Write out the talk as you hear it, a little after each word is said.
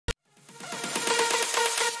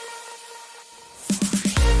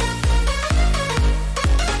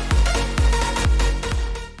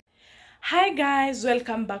Hi guys,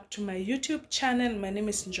 welcome back to my YouTube channel. My name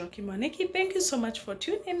is Njoki Mwaniki. Thank you so much for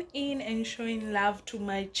tuning in and showing love to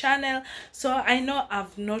my channel. So I know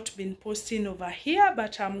I've not been posting over here,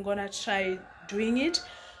 but I'm gonna try doing it.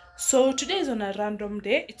 So today is on a random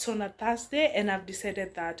day. It's on a Thursday, and I've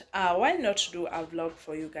decided that why not do a vlog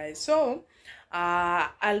for you guys. So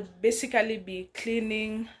I'll basically be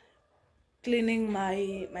cleaning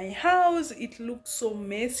my house. It looks so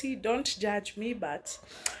messy, don't judge me, but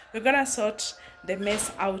we're gonna sort the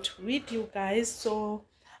mess out with you guys. So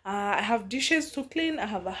I have dishes to clean, I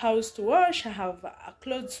have a house to wash, I have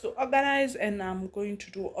clothes to organize, and I'm going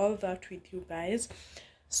to do all that with you guys.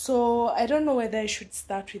 So I don't know whether I should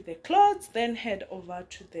start with the clothes, then head over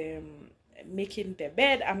to the making the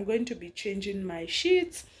bed. I'm going to be changing my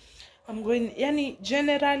sheets. I'm going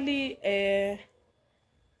generally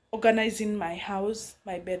organizing my house,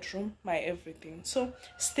 my bedroom, my everything. So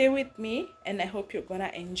stay with me, and I hope you're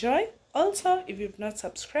gonna enjoy. Also, if you've not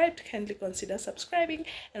subscribed, kindly consider subscribing,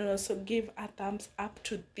 and also give a thumbs up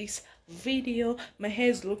to this video. My hair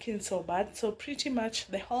is looking so bad, so pretty much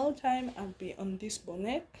the whole time I'll be on this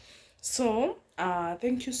bonnet. So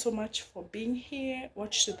thank you so much for being here.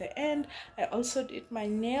 Watch to the end. I also did my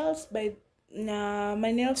nails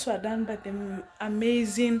my nails were done by the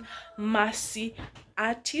amazing Mercy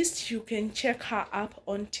artist. You can check her up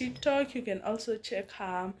on TikTok. You can also check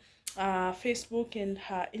her Facebook and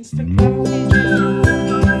her Instagram page.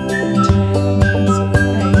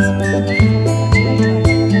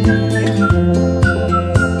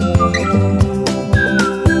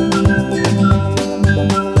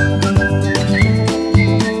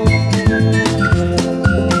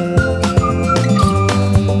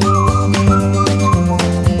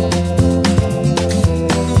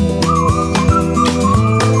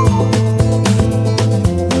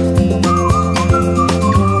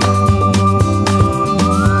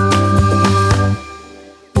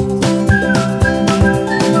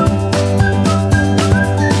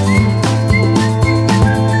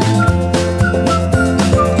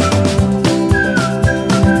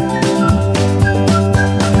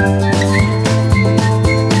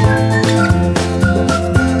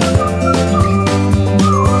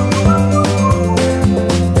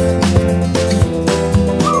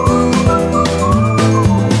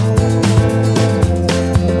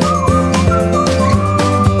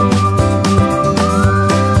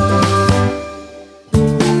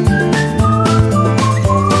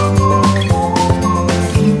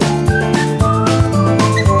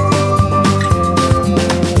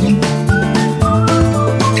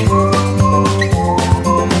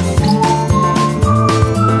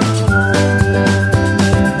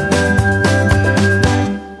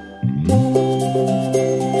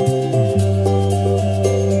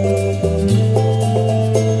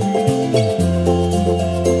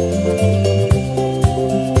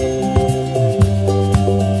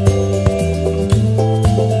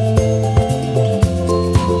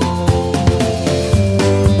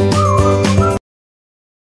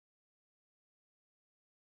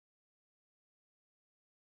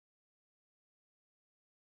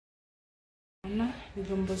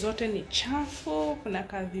 Vyombo zote ni chafu, kuna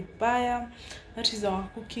ka vibaya. That is our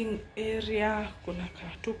cooking area. Kuna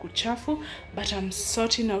ka kuchafu, but I'm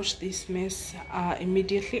sorting out this mess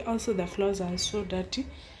immediately. Also the floors are so dirty.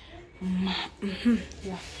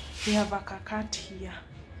 Yeah, we have a cat here.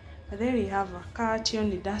 But then we have a cat here on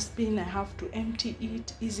the dustbin. I have to empty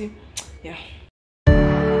it easy. Yeah.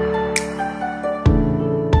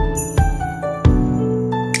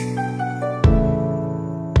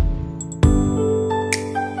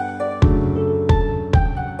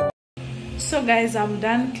 So guys, I'm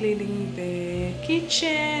done cleaning the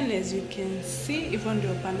kitchen. As you can see, even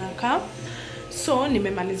ndio panaka. So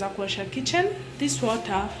nimemaliza kuosha kitchen. This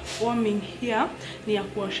water warming here ni ya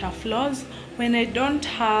kuosha floors. When I don't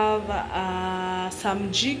have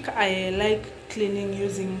some jik, I like cleaning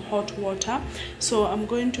using hot water. So I'm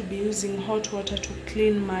going to be using hot water to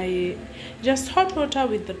clean my, just hot water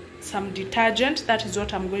with some detergent. That is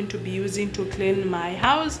what I'm going to be using to clean my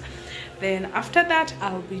house. Then after that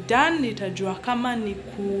I'll be done. Nitajua kama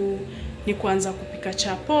ni kuanza kupika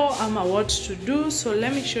chapo ama what to do. So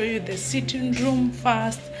let me show you the sitting room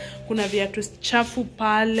first. Kuna viatu chafu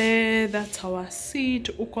pale, that's our seat.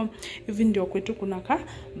 Uko hivi ndio kwetu kunaka,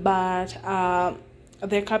 but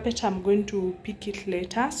the carpet I'm going to pick it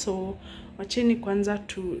later. So wacheni kwanza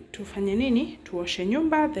tufanye nini, tuoshe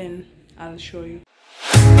nyumba, then I'll show you.